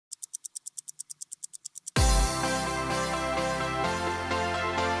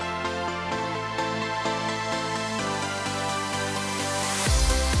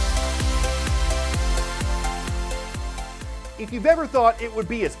If you've ever thought it would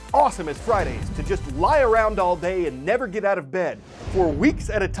be as awesome as Fridays to just lie around all day and never get out of bed for weeks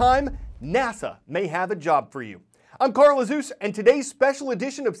at a time, NASA may have a job for you. I'm Carl Azus, and today's special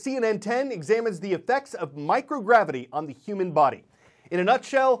edition of CNN 10 examines the effects of microgravity on the human body. In a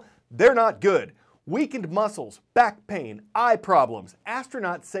nutshell, they're not good. Weakened muscles, back pain, eye problems.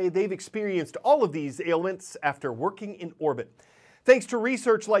 Astronauts say they've experienced all of these ailments after working in orbit. Thanks to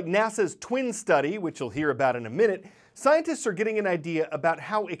research like NASA's twin study, which you'll hear about in a minute, scientists are getting an idea about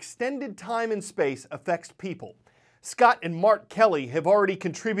how extended time in space affects people. Scott and Mark Kelly have already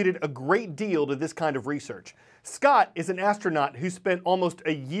contributed a great deal to this kind of research. Scott is an astronaut who spent almost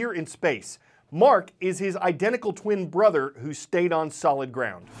a year in space. Mark is his identical twin brother who stayed on solid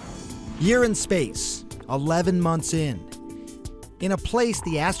ground. Year in space, 11 months in. In a place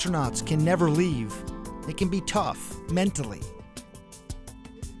the astronauts can never leave, it can be tough mentally.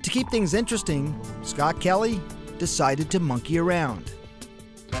 To keep things interesting, Scott Kelly decided to monkey around.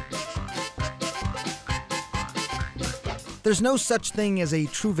 There's no such thing as a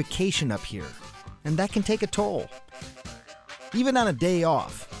true vacation up here, and that can take a toll. Even on a day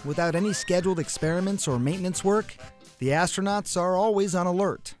off, without any scheduled experiments or maintenance work, the astronauts are always on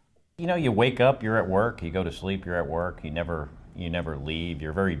alert. You know, you wake up, you're at work, you go to sleep, you're at work, you never leave,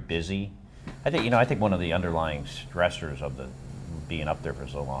 you're very busy. I think one of the underlying stressors of being up there for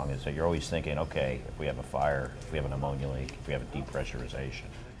so long is that you're always thinking, okay, if we have a fire, if we have an ammonia leak, if we have a depressurization,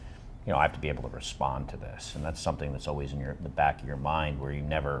 I have to be able to respond to this. And that's something that's always in the back of your mind, where you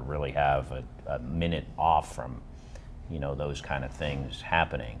never really have a minute off from, those kind of things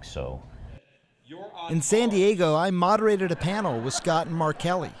happening. So in San Diego, I moderated a panel with Scott and Mark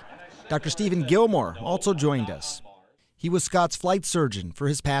Kelly. Dr. Stephen Gilmore also joined us. He was Scott's flight surgeon for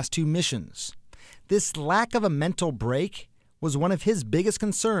his past 2 missions. This lack of a mental break was one of his biggest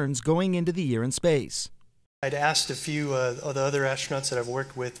concerns going into the year in space. I'd asked a few of the other astronauts that I've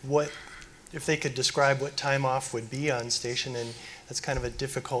worked with if they could describe what time off would be on station, and that's kind of a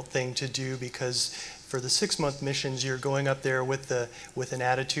difficult thing to do because for the 6-month missions you're going up there with an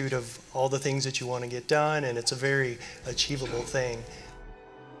attitude of all the things that you want to get done, and it's a very achievable thing.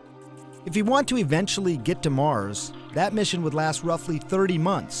 If you want to eventually get to Mars, that mission would last roughly 30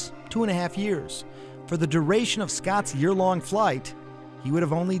 months, 2.5 years. For the duration of Scott's year-long flight, he would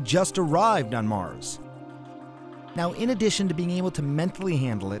have only just arrived on Mars. Now, in addition to being able to mentally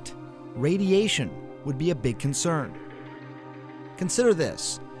handle it, radiation would be a big concern. Consider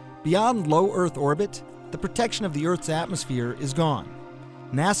this. Beyond low Earth orbit, the protection of the Earth's atmosphere is gone.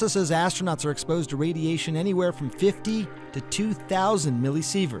 NASA says astronauts are exposed to radiation anywhere from 50 to 2,000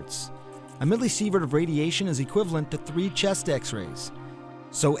 millisieverts. A millisievert of radiation is equivalent to 3 chest X-rays.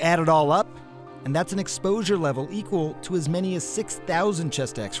 So add it all up, and that's an exposure level equal to as many as 6,000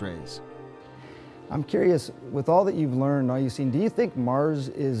 chest X-rays. I'm curious, with all that you've learned, all you've seen, do you think Mars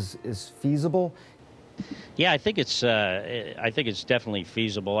is feasible? Yeah, I think it's definitely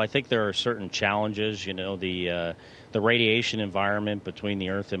feasible. I think there are certain challenges. The radiation environment between the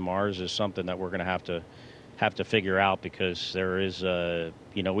Earth and Mars is something that we're going to have to figure out, because there is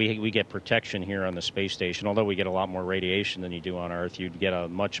we get protection here on the space station. Although we get a lot more radiation than you do on Earth, you'd get a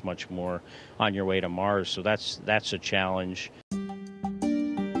much more on your way to Mars. So that's a challenge.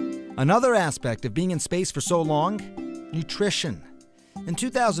 Another aspect of being in space for so long, nutrition. In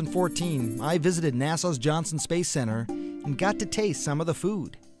 2014, I visited NASA's Johnson Space Center and got to taste some of the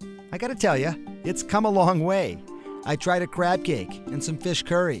food. I gotta tell you, it's come a long way. I tried a crab cake and some fish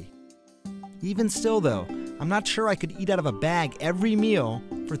curry. Even still though, I'm not sure I could eat out of a bag every meal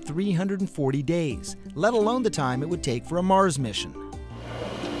for 340 days, let alone the time it would take for a Mars mission.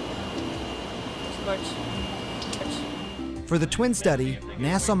 For the twin study,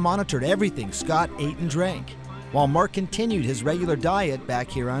 NASA monitored everything Scott ate and drank, while Mark continued his regular diet back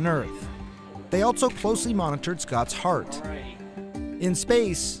here on Earth. They also closely monitored Scott's heart. In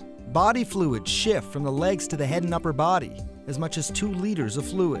space, body fluids shift from the legs to the head and upper body, as much as 2 liters of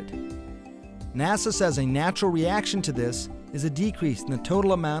fluid. NASA says a natural reaction to this is a decrease in the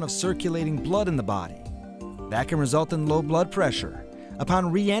total amount of circulating blood in the body. That can result in low blood pressure.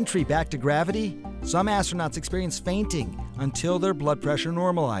 Upon re-entry back to gravity, some astronauts experience fainting until their blood pressure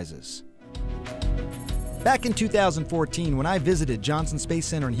normalizes. Back in 2014, when I visited Johnson Space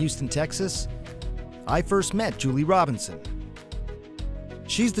Center in Houston, Texas, I first met Julie Robinson.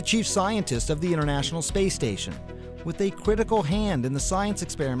 She's the chief scientist of the International Space Station, with a critical hand in the science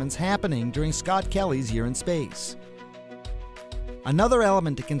experiments happening during Scott Kelly's year in space. Another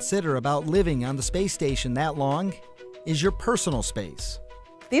element to consider about living on the space station that long is your personal space.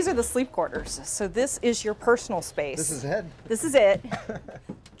 These are the sleep quarters. So this is your personal space. This is it. This is it.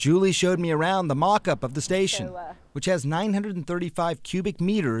 Julie showed me around the mock-up of the station, So, which has 935 cubic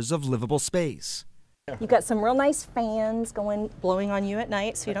meters of livable space. You've got some real nice fans blowing on you at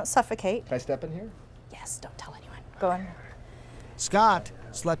night so you don't suffocate. Can I step in here? Yes, don't tell anyone. Go on. Scott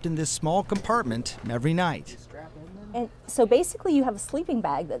slept in this small compartment every night. And so basically you have a sleeping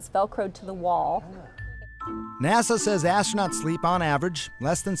bag that's Velcroed to the wall. NASA says astronauts sleep on average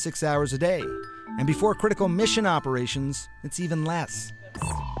less than 6 hours a day. And before critical mission operations, it's even less.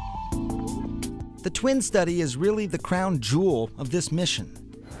 The twin study is really the crown jewel of this mission.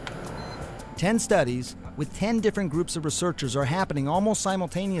 10 studies with 10 different groups of researchers are happening almost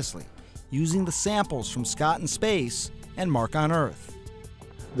simultaneously, using the samples from Scott in space and Mark on Earth.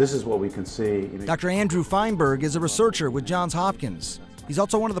 This is what we can see. Dr. Andrew Feinberg is a researcher with Johns Hopkins. He's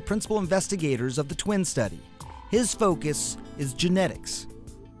also one of the principal investigators of the twin study. His focus is genetics.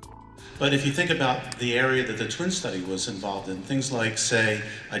 But if you think about the area that the twin study was involved in, things like, say,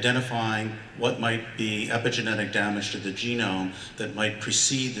 identifying what might be epigenetic damage to the genome that might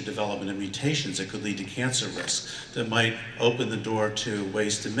precede the development of mutations that could lead to cancer risks, that might open the door to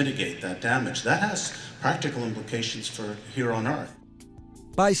ways to mitigate that damage, that has practical implications for here on Earth.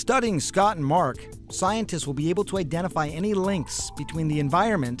 By studying Scott and Mark, scientists will be able to identify any links between the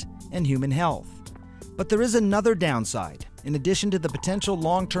environment and human health. But there is another downside, in addition to the potential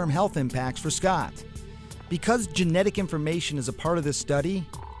long-term health impacts for Scott. Because genetic information is a part of this study,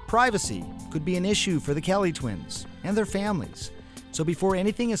 privacy could be an issue for the Kelly twins and their families. So before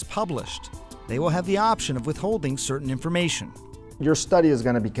anything is published, they will have the option of withholding certain information. Your study is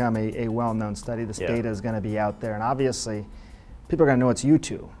going to become a well-known study. This data is going to be out there, and obviously people are going to know it's you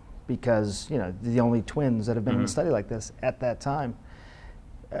two because, you know, the only twins that have been in a study like this at that time.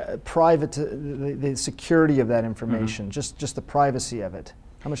 Private, the security of that information, just the privacy of it.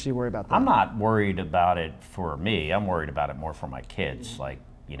 How much do you worry about that? I'm not worried about it for me. I'm worried about it more for my kids. Like,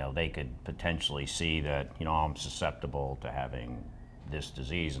 you know, they could potentially see that, you know, I'm susceptible to having this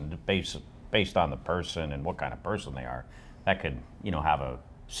disease, and based on the person and what kind of person they are, that could, you know, have a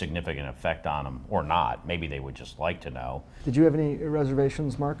significant effect on them or not. Maybe they would just like to know. Did you have any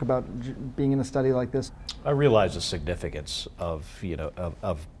reservations, Mark, about being in a study like this? I realize the significance of, you know,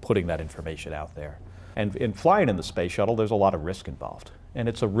 of putting that information out there. And in flying in the space shuttle, there's a lot of risk involved. And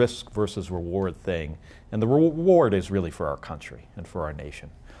it's a risk versus reward thing. And the reward is really for our country and for our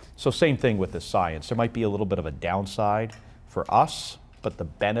nation. So same thing with the science. There might be a little bit of a downside for us, but the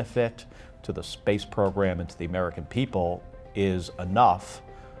benefit to the space program and to the American people is enough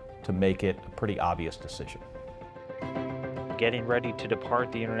to make it a pretty obvious decision. Getting ready to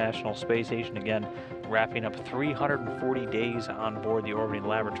depart the International Space Station again, wrapping up 340 days on board the orbiting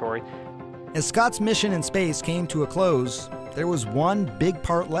laboratory. As Scott's mission in space came to a close, there was one big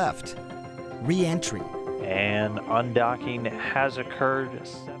part left: re-entry. And undocking has occurred.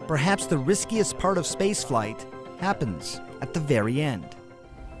 Perhaps the riskiest part of spaceflight happens at the very end.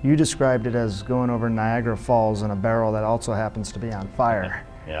 You described it as going over Niagara Falls in a barrel that also happens to be on fire.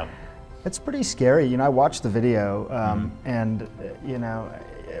 Yeah. It's pretty scary. You know, I watched the video, and you know,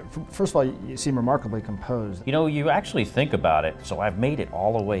 first of all, you seem remarkably composed. You know, you actually think about it. So I've made it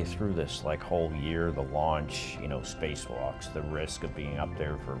all the way through this like whole year, the launch, you know, spacewalks, the risk of being up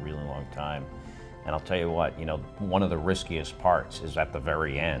there for a really long time. And I'll tell you what, you know, one of the riskiest parts is at the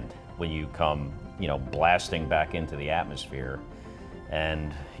very end when you come, you know, blasting back into the atmosphere.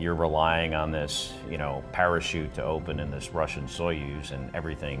 And you're relying on this, you know, parachute to open in this Russian Soyuz, and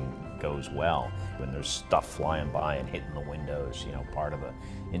everything goes well. When there's stuff flying by and hitting the windows, you know, part of the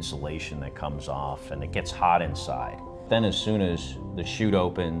insulation that comes off, and it gets hot inside. Then as soon as the chute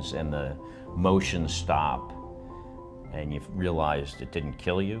opens and the motions stop, and you've realized it didn't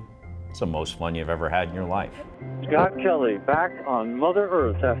kill you, it's the most fun you've ever had in your life. Scott Kelly back on Mother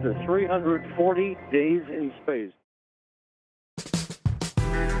Earth after 340 days in space.